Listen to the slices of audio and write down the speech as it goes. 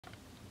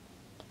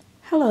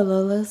Hello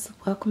Lolas,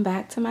 welcome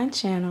back to my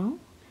channel.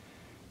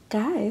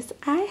 Guys,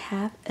 I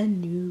have a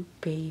new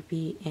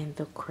baby in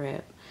the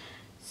crib.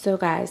 So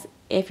guys,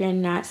 if you're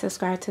not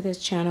subscribed to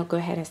this channel, go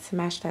ahead and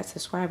smash that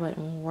subscribe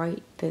button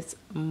right this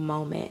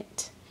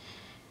moment.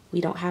 We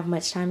don't have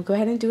much time. Go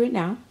ahead and do it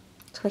now.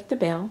 Click the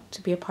bell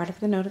to be a part of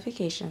the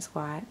notification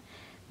squad.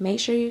 Make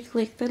sure you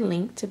click the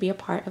link to be a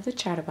part of the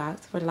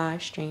Chatterbox for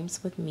live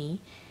streams with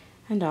me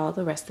and all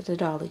the rest of the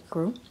Dolly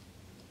crew.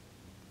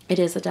 It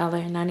is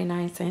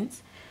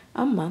 $1.99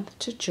 a month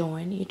to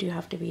join. You do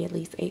have to be at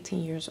least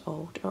 18 years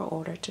old or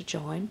older to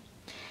join.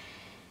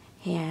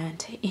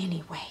 And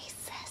anyways,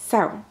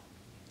 so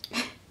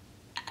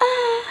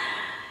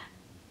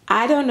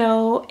I don't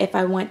know if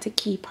I want to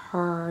keep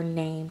her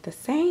name the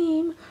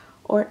same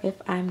or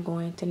if I'm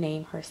going to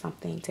name her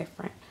something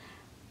different.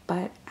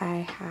 But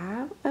I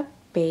have a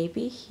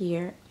baby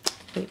here.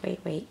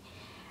 Wait.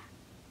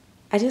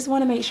 I just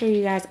want to make sure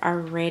you guys are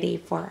ready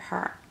for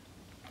her.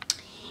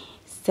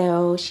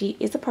 So she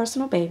is a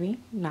personal baby,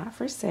 not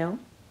for sale.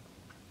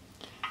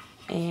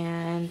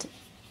 And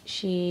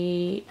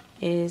she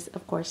is,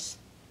 of course,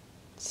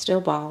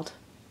 still bald.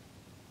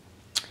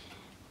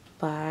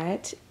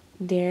 But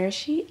there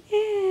she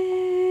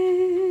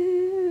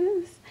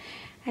is.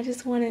 I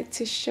just wanted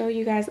to show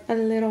you guys a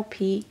little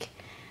peek.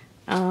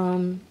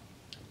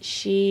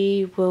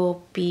 She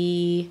will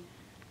be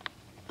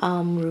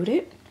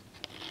rooted.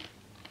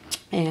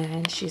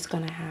 And she's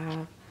going to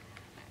have,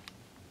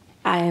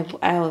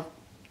 I'll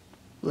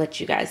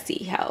let you guys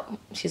see how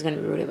she's going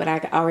to be rooted, but I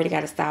already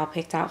got a style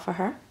picked out for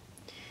her.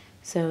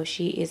 So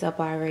she is a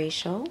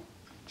biracial.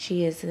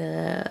 She is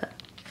a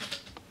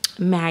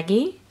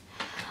Maggie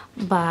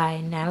by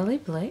Natalie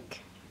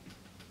Blick,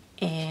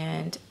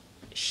 and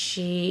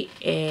she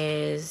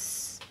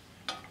is,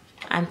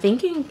 I'm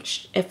thinking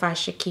if I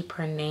should keep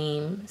her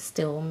name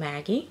still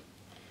Maggie,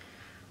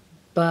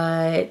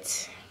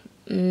 but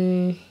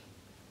I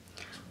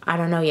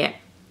don't know yet.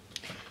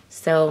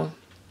 So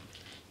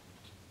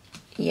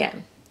yeah.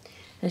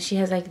 And she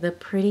has like the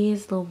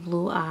prettiest little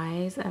blue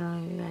eyes. I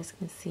don't know if you guys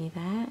can see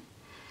that.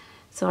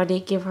 So I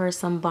did give her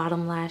some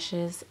bottom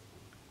lashes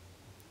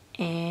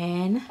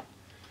and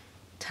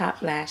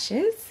top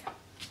lashes.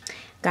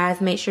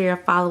 Guys, make sure you're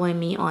following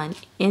me on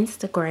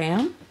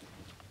Instagram.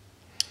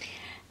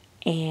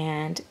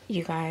 And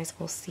you guys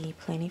will see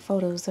plenty of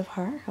photos of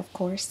her, of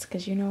course,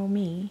 because you know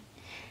me,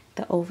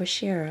 the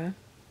oversharer.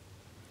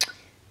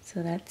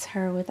 So that's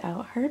her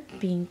without her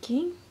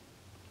binky.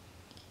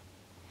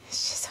 She's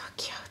so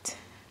cute.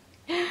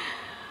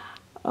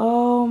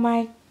 Oh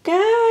my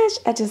gosh,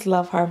 I just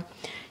love her.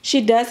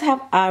 She does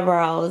have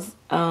eyebrows.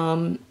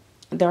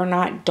 They're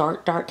not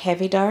dark,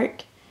 heavy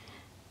dark.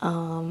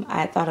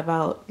 I thought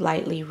about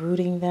lightly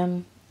rooting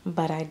them,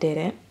 but I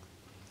didn't.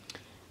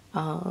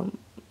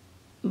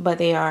 But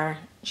they are,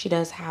 she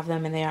does have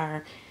them, and they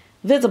are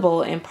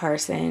visible in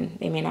person.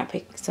 They may not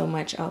pick so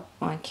much up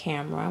on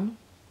camera.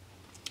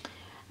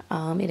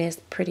 It is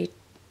pretty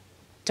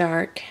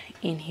dark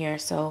in here,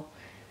 so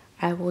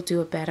I will do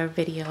a better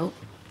video.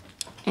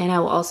 And I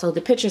will also,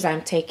 the pictures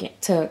I'm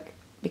took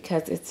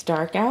because it's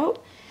dark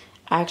out,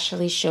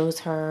 actually shows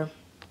her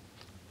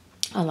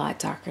a lot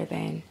darker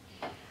than,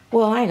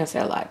 well, I ain't gonna say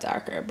a lot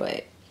darker,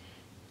 but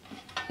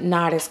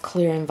not as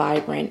clear and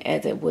vibrant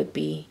as it would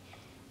be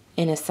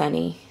in a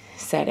sunny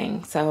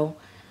setting. So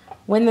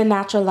when the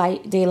natural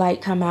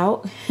daylight come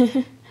out,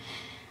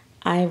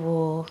 I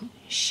will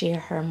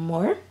share her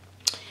more.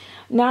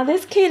 Now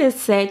this kid is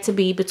said to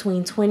be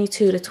between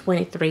 22 to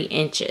 23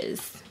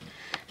 inches.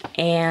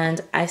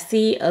 And I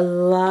see a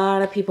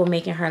lot of people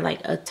making her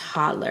like a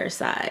toddler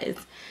size.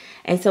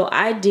 And so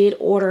I did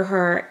order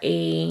her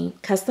a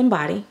custom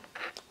body,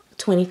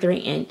 23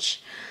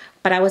 inch.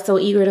 But I was so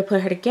eager to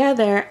put her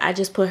together, I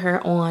just put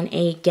her on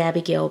a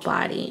Gabby Gill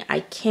body. I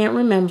can't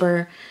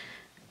remember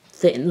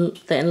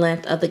the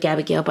length of the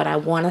Gabby Gill, but I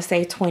want to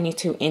say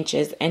 22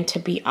 inches. And to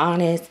be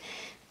honest,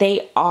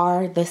 they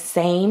are the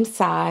same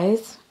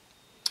size.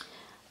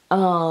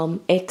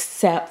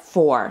 Except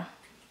for,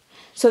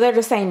 so they're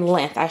the same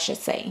length, I should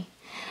say.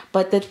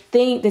 But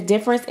the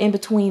difference in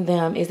between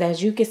them is,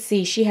 as you can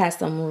see, she has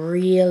some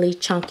really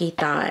chunky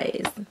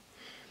thighs.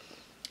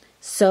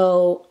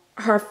 So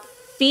her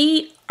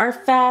feet are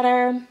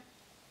fatter.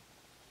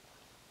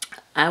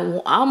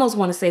 I almost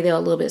want to say they're a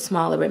little bit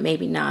smaller, but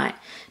maybe not.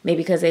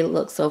 Maybe because they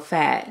look so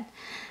fat,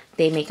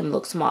 they make them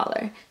look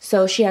smaller.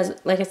 So she has,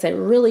 like I said,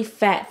 really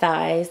fat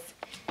thighs.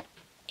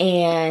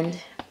 And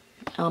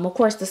of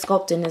course, the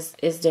sculpting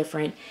is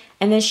different.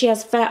 And then she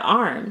has fat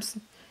arms.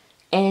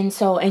 And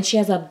she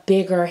has a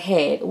bigger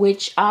head,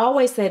 which I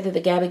always said that the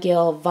Gabby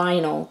Gill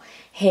vinyl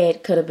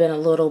head could have been a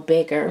little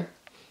bigger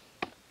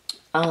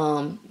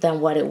than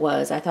what it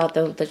was. I thought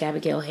the Gabby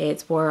Gill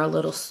heads were a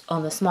little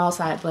on the small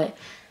side, but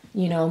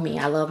you know me,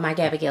 I love my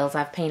Gabby Gills.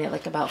 I've painted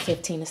like about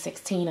 15 to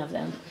 16 of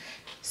them.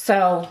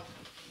 So,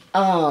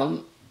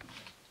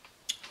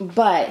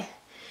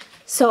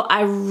 so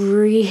I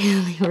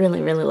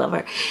really love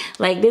her.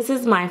 Like, this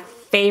is my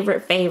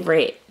favorite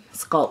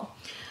sculpt.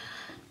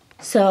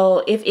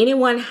 So if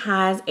anyone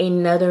has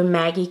another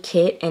Maggie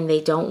kit and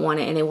they don't want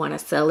it and they want to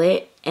sell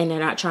it and they're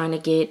not trying to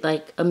get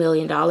like $1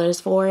 million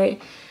for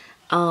it,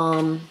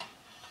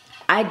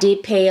 I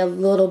did pay a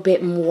little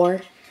bit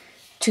more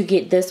to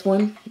get this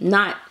one.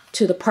 Not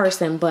to the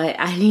person, but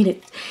I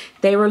needed,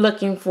 they were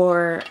looking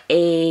for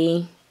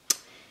a,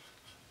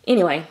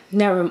 anyway,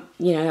 never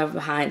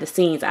behind the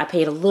scenes. I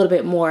paid a little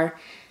bit more,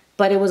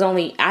 but it was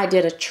only, I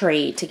did a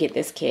trade to get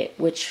this kit,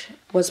 which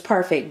was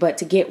perfect. But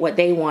to get what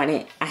they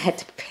wanted, I had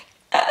to pay.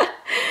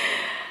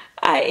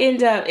 I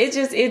end up, it's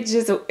just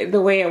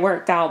the way it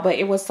worked out, but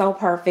it was so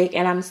perfect,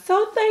 and I'm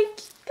so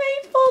thankful.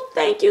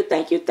 Thank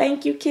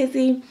you,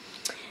 Kizzy.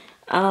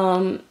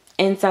 And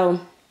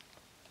so,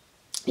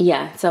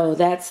 yeah, so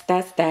that's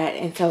that.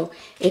 And so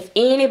if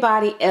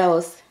anybody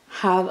else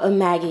have a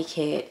Maggie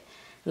kit,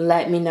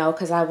 let me know,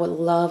 because I would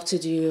love to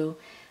do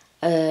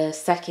a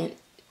second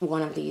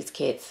one of these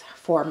kits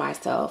for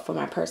myself, for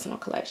my personal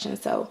collection.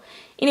 So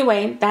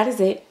anyway, that is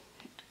it.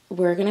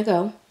 We're gonna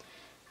go.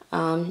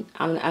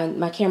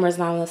 My camera's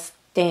not on the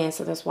stand,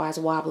 so that's why it's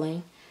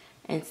wobbling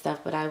and stuff,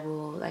 but I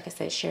will, like I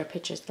said, share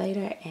pictures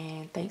later.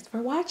 And thanks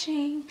for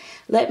watching.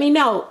 Let me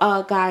know,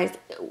 guys,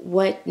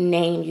 what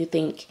name you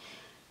think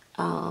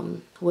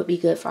would be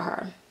good for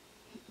her.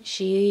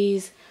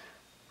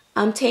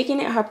 I'm taking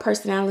it, her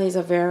personality is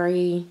a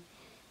very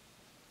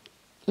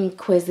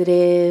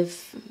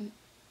inquisitive,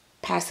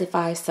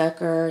 pacified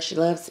sucker. She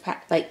loves,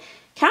 like,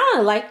 kind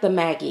of like the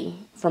Maggie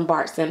from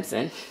Bart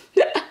Simpson.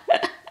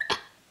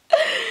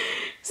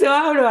 So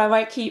I don't know, I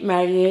might keep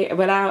Maggie,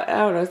 but I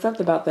don't know,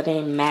 something about the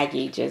name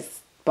Maggie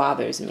just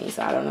bothers me.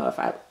 So I don't know if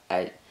I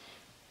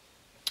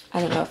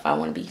don't know if I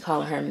want to be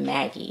calling her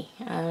Maggie.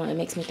 I don't know, it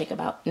makes me think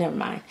about, never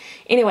mind.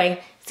 Anyway,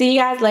 see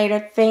you guys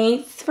later.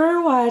 Thanks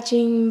for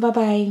watching.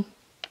 Bye-bye.